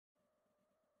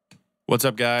What's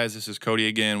up, guys? This is Cody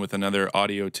again with another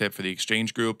audio tip for the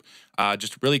Exchange Group.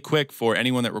 Just really quick for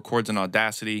anyone that records in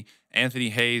Audacity, Anthony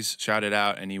Hayes shouted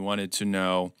out and he wanted to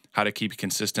know how to keep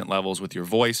consistent levels with your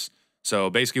voice. So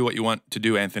basically what you want to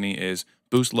do, Anthony, is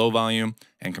boost low volume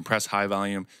and compress high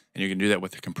volume, and you can do that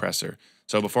with the compressor.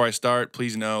 So before I start,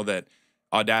 please know that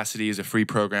Audacity is a free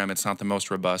program. It's not the most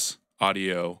robust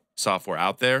audio software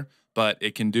out there, but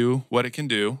it can do what it can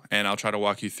do, and I'll try to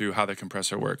walk you through how the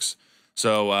compressor works.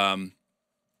 So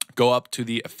go up to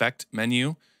the effect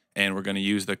menu, and we're going to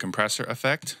use the compressor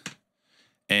effect.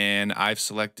 And I've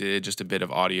selected just a bit of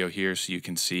audio here so you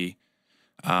can see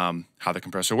how the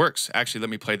compressor works. Actually, let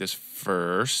me play this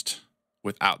first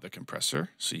without the compressor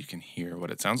so you can hear what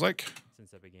it sounds like.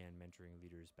 Since I began mentoring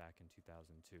leaders back in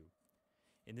 2002.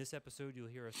 In this episode, you'll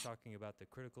hear us talking about the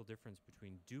critical difference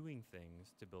between doing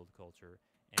things to build culture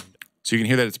and... So you can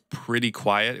hear that it's pretty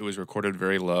quiet. It was recorded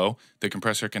very low. The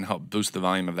compressor can help boost the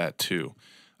volume of that too.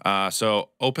 So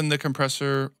open the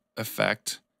compressor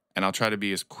effect, and I'll try to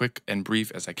be as quick and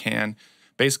brief as I can.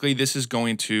 Basically, this is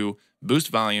going to boost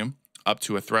volume up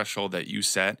to a threshold that you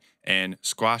set and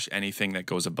squash anything that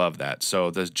goes above that.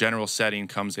 So the general setting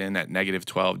comes in at negative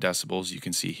 12 decibels. You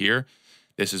can see here.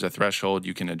 This is a threshold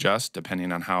you can adjust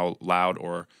depending on how loud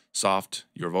or soft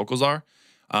your vocals are.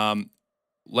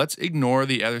 Let's ignore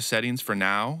the other settings for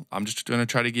now. I'm just going to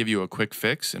try to give you a quick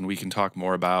fix, and we can talk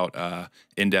more about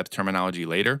in-depth terminology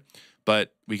later.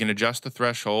 But we can adjust the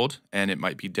threshold, and it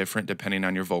might be different depending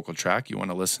on your vocal track. You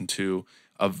want to listen to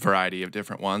a variety of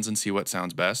different ones and see what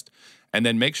sounds best. And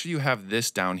then make sure you have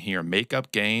this down here,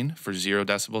 makeup gain for 0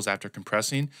 decibels after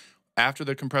compressing. After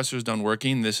the compressor is done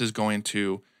working, this is going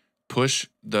to push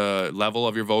the level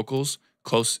of your vocals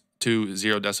close to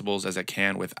 0 decibels as it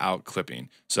can without clipping.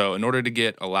 So in order to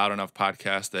get a loud enough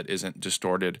podcast that isn't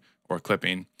distorted or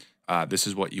clipping, this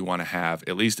is what you want to have,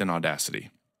 at least in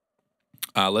Audacity.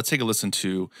 Let's take a listen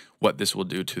to what this will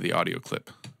do to the audio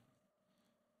clip.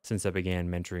 Since I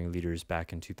began mentoring leaders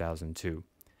back in 2002.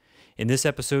 In this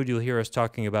episode, you'll hear us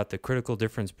talking about the critical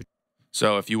difference between...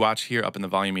 So if you watch here up in the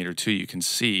volume meter too, you can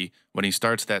see when he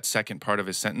starts that second part of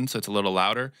his sentence, it's a little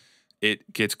louder.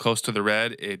 It gets close to the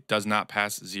red. It does not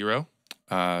pass 0.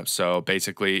 So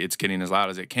basically, it's getting as loud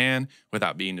as it can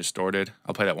without being distorted.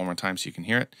 I'll play that one more time so you can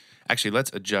hear it. Actually, let's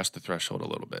adjust the threshold a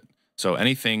little bit. So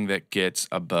anything that gets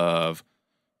above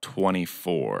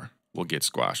 24 will get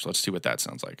squashed. Let's see what that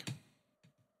sounds like.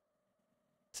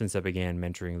 Since I began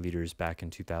mentoring leaders back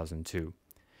in 2002.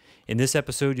 In this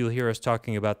episode, you'll hear us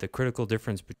talking about the critical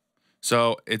difference between...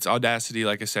 So it's Audacity,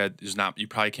 like I said, you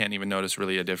probably can't even notice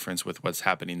really a difference with what's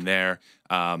happening there.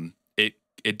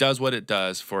 It does what it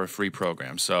does for a free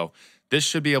program. So this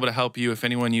should be able to help you. If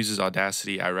anyone uses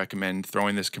Audacity, I recommend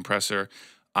throwing this compressor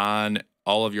on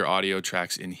all of your audio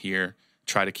tracks in here.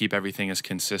 Try to keep everything as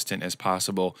consistent as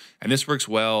possible. And this works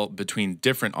well between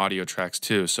different audio tracks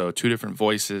too. So 2 different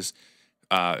voices.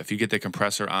 If you get the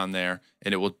compressor on there,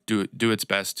 and it will do its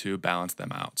best to balance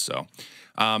them out. So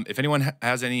if anyone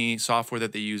has any software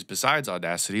that they use besides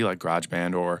Audacity, like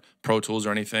GarageBand or Pro Tools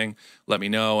or anything, let me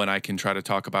know, and I can try to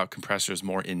talk about compressors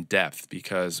more in depth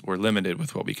because we're limited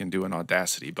with what we can do in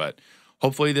Audacity. But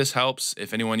hopefully this helps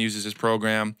if anyone uses this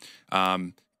program.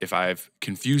 If I've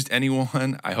confused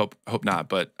anyone, I hope not,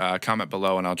 but comment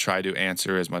below and I'll try to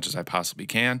answer as much as I possibly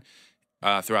can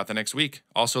throughout the next week.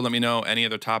 Also, let me know any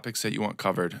other topics that you want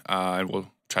covered, and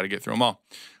we'll try to get through them all.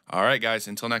 All right, guys,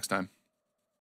 until next time.